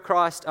want to know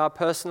Christ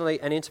personally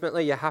and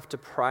intimately, you have to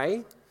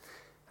pray.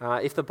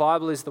 If the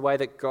Bible is the way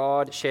that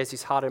God shares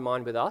his heart and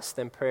mind with us,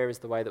 then prayer is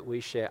the way that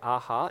we share our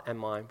heart and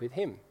mind with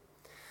him.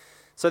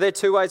 So there are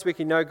two ways we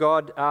can know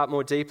God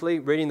more deeply,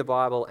 reading the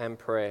Bible and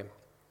prayer.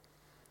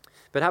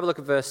 But have a look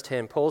at verse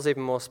 10. Paul's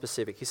even more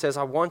specific. He says,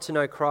 I want to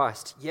know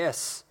Christ,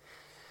 yes,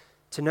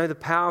 to know the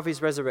power of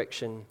his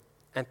resurrection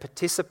and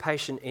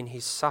participation in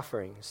his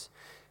sufferings,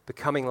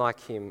 becoming like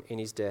him in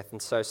his death, and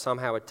so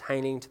somehow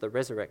attaining to the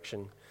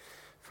resurrection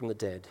from the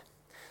dead.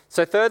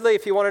 So thirdly,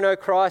 if you want to know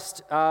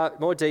Christ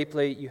more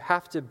deeply, you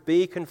have to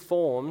be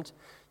conformed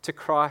to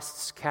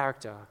Christ's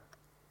character.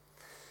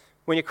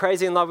 When you're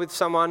crazy in love with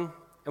someone,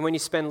 and when you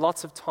spend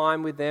lots of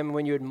time with them,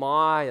 when you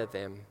admire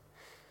them,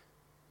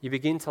 you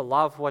begin to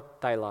love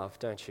what they love,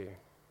 don't you?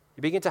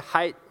 You begin to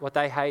hate what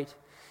they hate.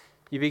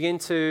 You begin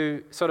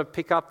to sort of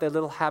pick up their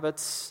little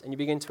habits and you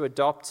begin to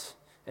adopt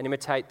and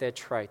imitate their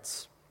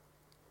traits.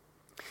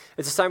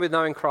 It's the same with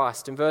knowing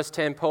Christ. In verse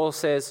 10, Paul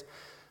says,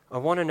 I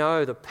want to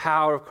know the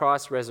power of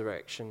Christ's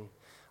resurrection.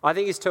 I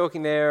think he's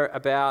talking there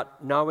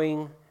about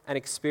knowing and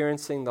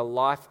experiencing the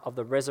life of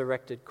the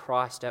resurrected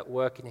Christ at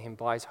work in him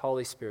by his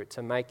Holy Spirit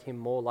to make him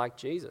more like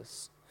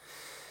Jesus.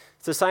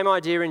 It's the same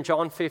idea in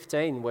John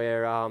 15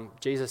 where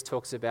Jesus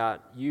talks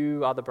about,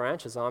 you are the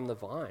branches, I'm the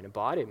vine,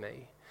 abide in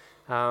me.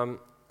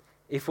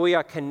 If we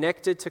are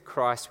connected to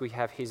Christ, we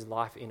have his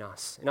life in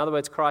us. In other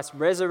words, Christ's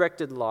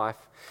resurrected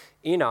life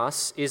in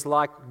us is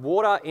like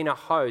water in a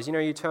hose. You know,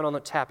 you turn on the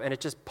tap and it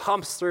just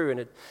pumps through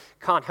and it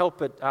can't help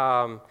but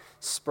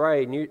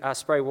spray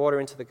water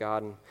into the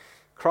garden.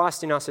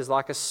 Christ in us is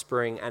like a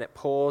spring and it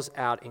pours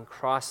out in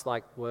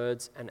Christ-like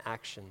words and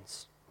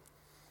actions.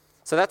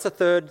 So that's the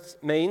third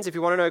means. If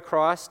you want to know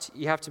Christ,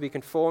 you have to be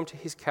conformed to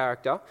his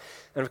character.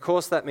 And of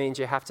course that means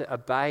you have to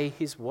obey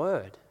his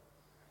word.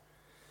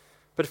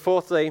 But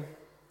fourthly,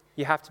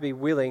 you have to be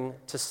willing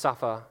to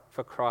suffer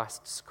for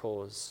Christ's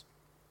cause.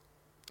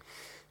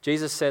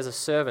 Jesus says a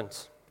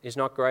servant is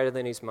not greater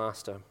than his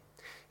master.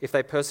 If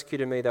they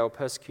persecuted me, they will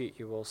persecute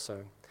you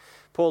also.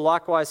 Paul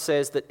likewise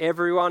says that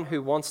everyone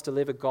who wants to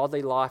live a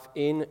godly life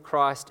in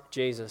Christ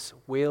Jesus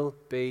will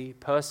be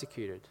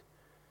persecuted.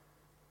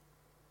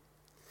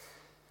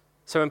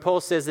 So when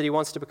Paul says that he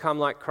wants to become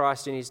like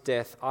Christ in his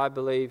death, I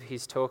believe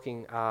he's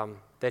talking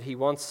that he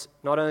wants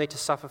not only to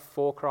suffer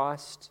for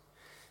Christ,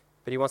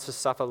 but he wants to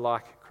suffer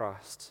like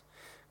Christ.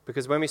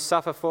 Because when we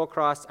suffer for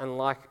Christ and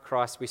like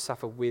Christ, we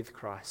suffer with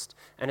Christ.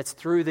 And it's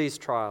through these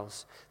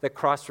trials that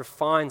Christ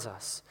refines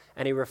us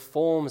and he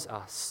reforms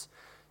us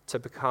to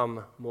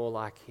become more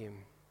like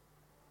him.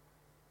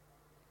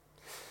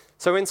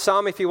 So in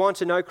sum, if you want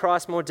to know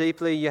Christ more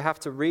deeply, you have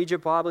to read your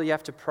Bible, you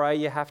have to pray,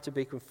 you have to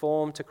be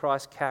conformed to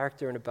Christ's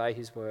character and obey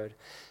his word.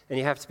 And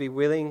you have to be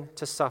willing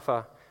to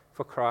suffer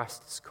for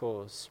Christ's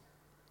cause.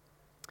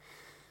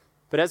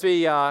 But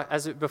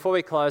before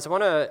we close, I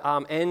want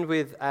to end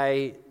with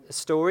a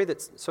story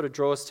that sort of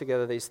draws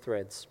together these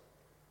threads.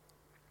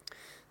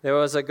 There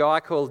was a guy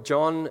called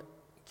John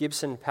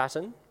Gibson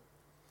Paton.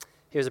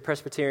 He was a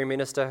Presbyterian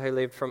minister who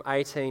lived from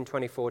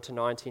 1824 to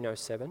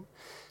 1907.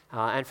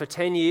 And for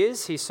 10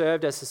 years, he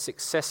served as a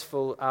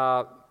successful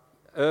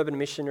urban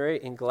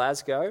missionary in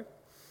Glasgow.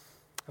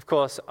 Of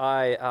course,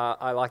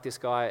 I like this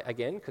guy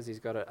again because he's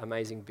got an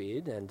amazing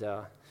beard and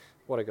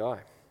what a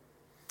guy.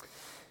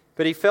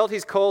 But he felt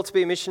his call to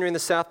be a missionary in the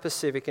South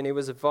Pacific, and he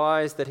was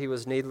advised that he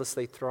was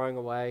needlessly throwing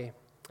away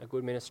a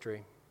good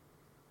ministry.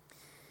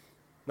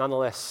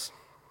 Nonetheless,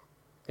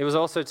 he was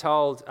also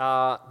told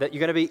that you're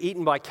going to be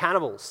eaten by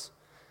cannibals.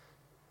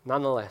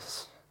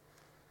 Nonetheless,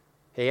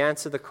 he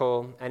answered the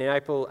call, and in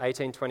April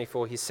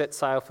 1824, he set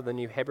sail for the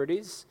New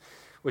Hebrides,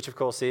 which of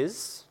course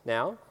is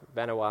now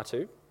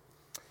Vanuatu.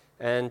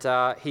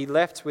 And he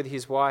left with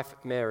his wife,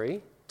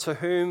 Mary, to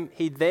whom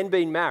he'd then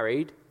been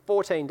married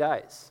 14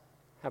 days.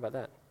 How about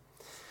that?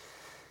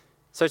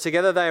 So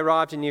together they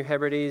arrived in New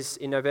Hebrides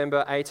in November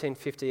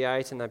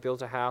 1858 and they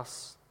built a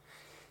house.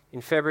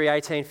 In February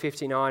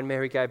 1859,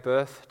 Mary gave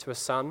birth to a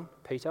son,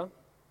 Peter.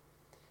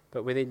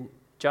 But within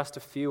just a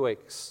few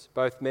weeks,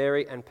 both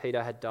Mary and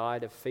Peter had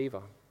died of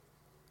fever.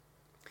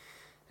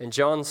 And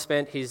John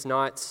spent his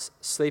nights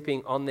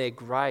sleeping on their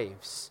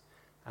graves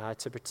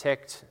to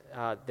protect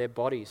their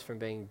bodies from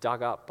being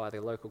dug up by the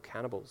local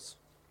cannibals.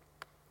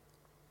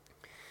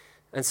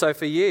 And so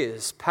for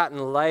years,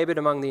 Paton laboured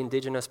among the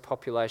Indigenous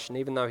population,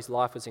 even though his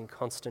life was in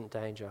constant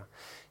danger.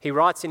 He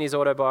writes in his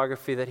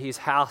autobiography that his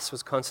house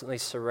was constantly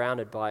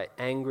surrounded by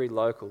angry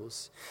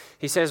locals.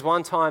 He says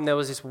one time there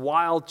was this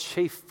wild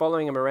chief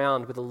following him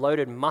around with a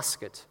loaded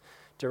musket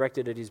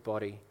directed at his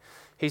body.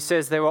 He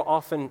says there were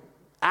often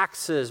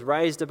axes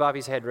raised above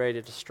his head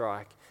ready to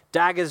strike,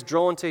 daggers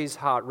drawn to his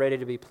heart ready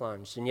to be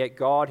plunged. And yet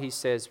God, he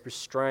says,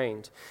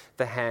 restrained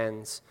the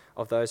hands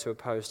of those who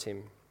opposed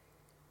him.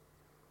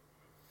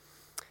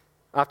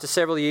 After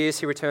several years,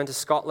 he returned to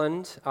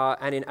Scotland,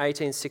 and in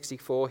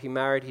 1864, he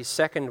married his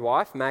second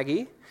wife,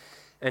 Maggie,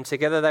 and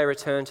together they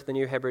returned to the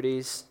New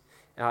Hebrides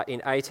in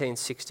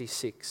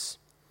 1866.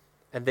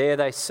 And there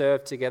they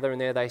served together,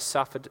 and there they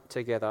suffered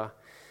together,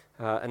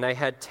 and they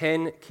had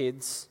 10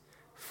 kids,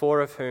 4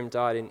 of whom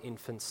died in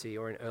infancy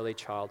or in early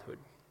childhood.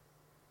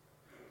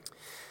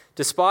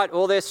 Despite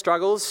all their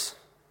struggles,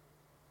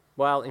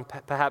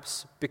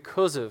 perhaps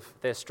because of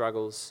their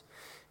struggles,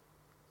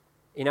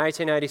 in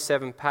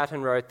 1887,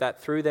 Paton wrote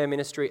that through their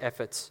ministry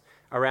efforts,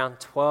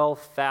 around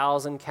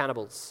 12,000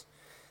 cannibals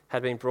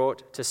had been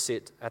brought to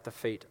sit at the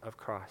feet of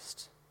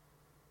Christ.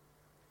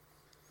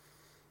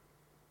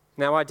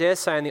 Now, I dare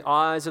say in the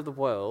eyes of the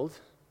world,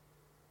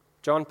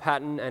 John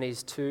Paton and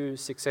his 2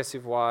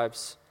 successive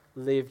wives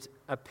lived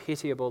a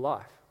pitiable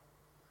life.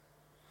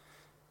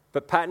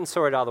 But Paton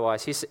saw it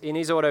otherwise. In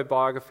his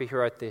autobiography, he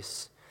wrote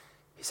this.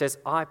 He says,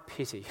 I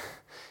pity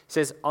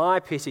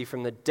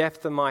from the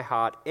depth of my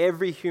heart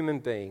every human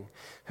being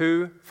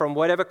who, from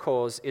whatever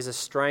cause, is a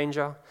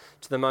stranger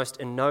to the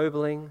most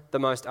ennobling, the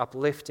most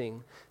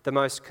uplifting, the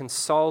most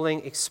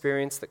consoling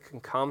experience that can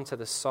come to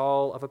the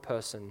soul of a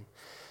person.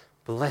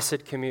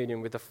 Blessed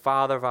communion with the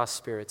Father of our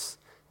spirits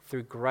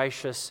through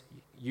gracious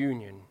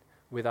union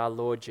with our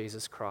Lord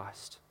Jesus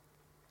Christ.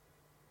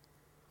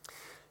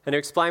 And to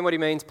explain what he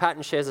means,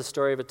 Paton shares a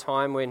story of a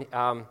time when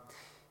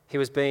he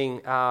was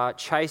being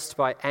chased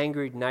by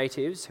angry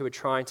natives who were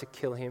trying to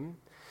kill him.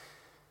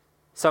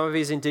 Some of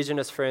his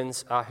Indigenous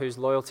friends, whose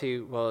loyalty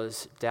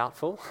was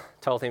doubtful,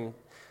 told him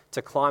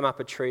to climb up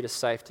a tree to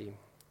safety.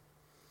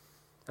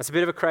 It's a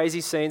bit of a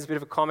crazy scene. It's a bit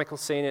of a comical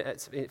scene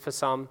for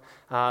some.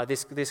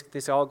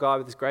 This old guy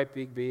with this great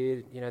big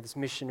beard, this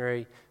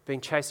missionary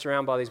being chased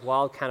around by these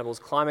wild cannibals,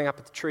 climbing up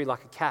at the tree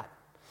like a cat.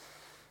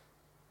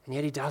 And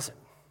yet he doesn't,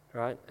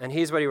 right? And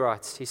here's what he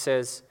writes. He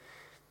says,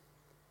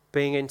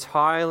 being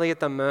entirely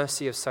at the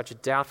mercy of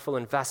such doubtful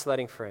and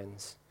vacillating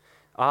friends,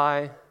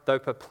 I, though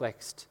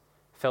perplexed,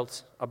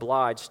 felt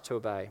obliged to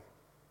obey.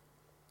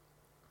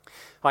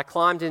 I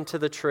climbed into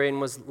the tree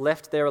and was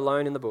left there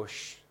alone in the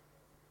bush.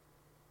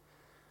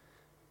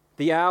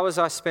 The hours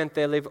I spent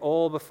there live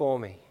all before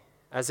me,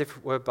 as if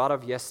it were but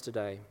of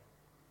yesterday.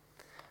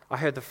 I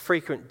heard the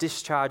frequent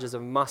discharges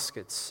of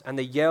muskets and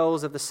the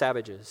yells of the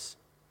savages.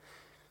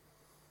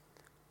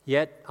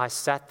 Yet I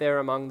sat there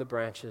among the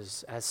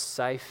branches, as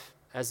safe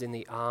as in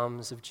the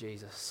arms of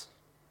Jesus.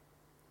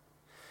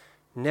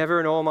 Never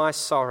in all my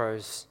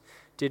sorrows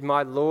did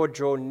my Lord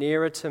draw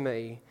nearer to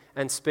me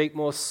and speak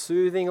more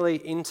soothingly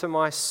into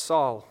my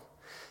soul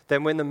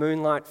than when the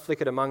moonlight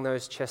flickered among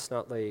those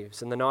chestnut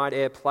leaves and the night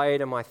air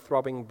played on my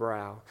throbbing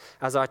brow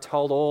as I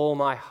told all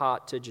my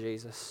heart to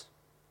Jesus.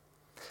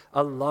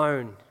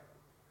 Alone,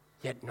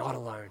 yet not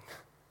alone.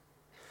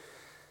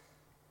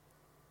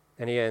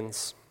 And he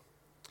ends,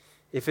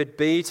 if it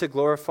be to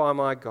glorify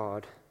my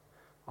God,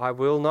 I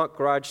will not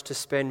grudge to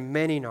spend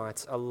many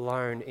nights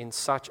alone in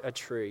such a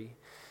tree,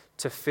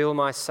 to feel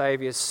my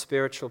Saviour's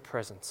spiritual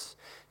presence,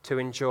 to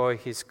enjoy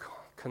his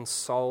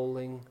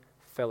consoling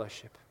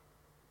fellowship.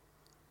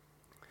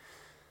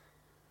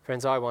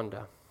 Friends, I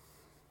wonder,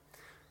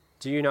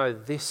 do you know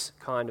this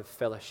kind of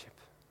fellowship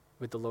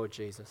with the Lord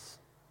Jesus?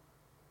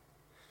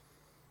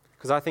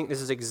 Because I think this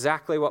is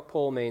exactly what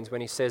Paul means when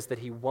he says that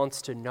he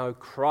wants to know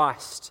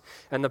Christ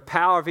and the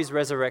power of his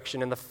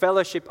resurrection and the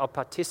fellowship of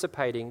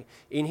participating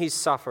in his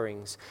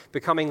sufferings,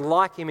 becoming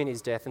like him in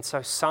his death, and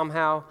so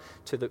somehow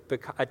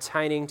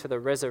attaining to the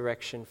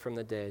resurrection from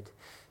the dead.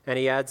 And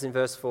he adds in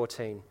verse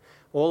 15,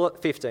 all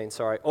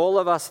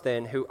of us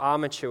then who are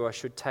mature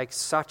should take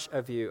such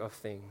a view of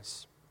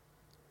things.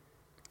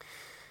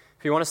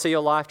 If you want to see your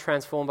life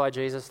transformed by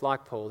Jesus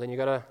like Paul, then you've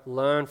got to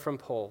learn from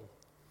Paul.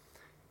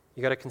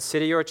 You've got to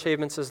consider your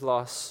achievements as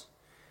loss.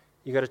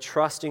 You've got to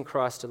trust in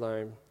Christ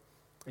alone.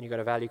 And you've got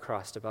to value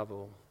Christ above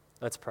all.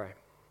 Let's pray.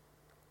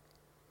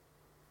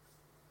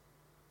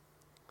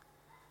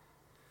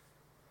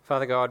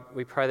 Father God,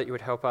 we pray that you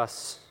would help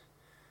us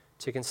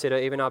to consider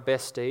even our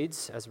best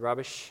deeds as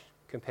rubbish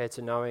compared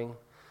to knowing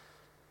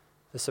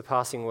the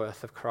surpassing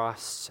worth of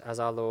Christ as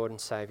our Lord and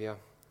Saviour.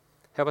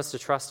 Help us to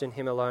trust in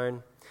him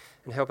alone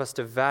and help us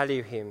to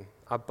value him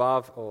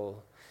above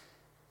all,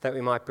 that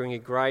we might bring you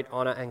great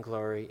honour and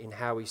glory in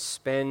how we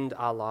spend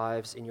our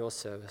lives in your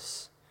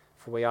service.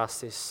 For we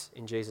ask this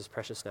in Jesus'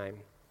 precious name.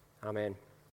 Amen.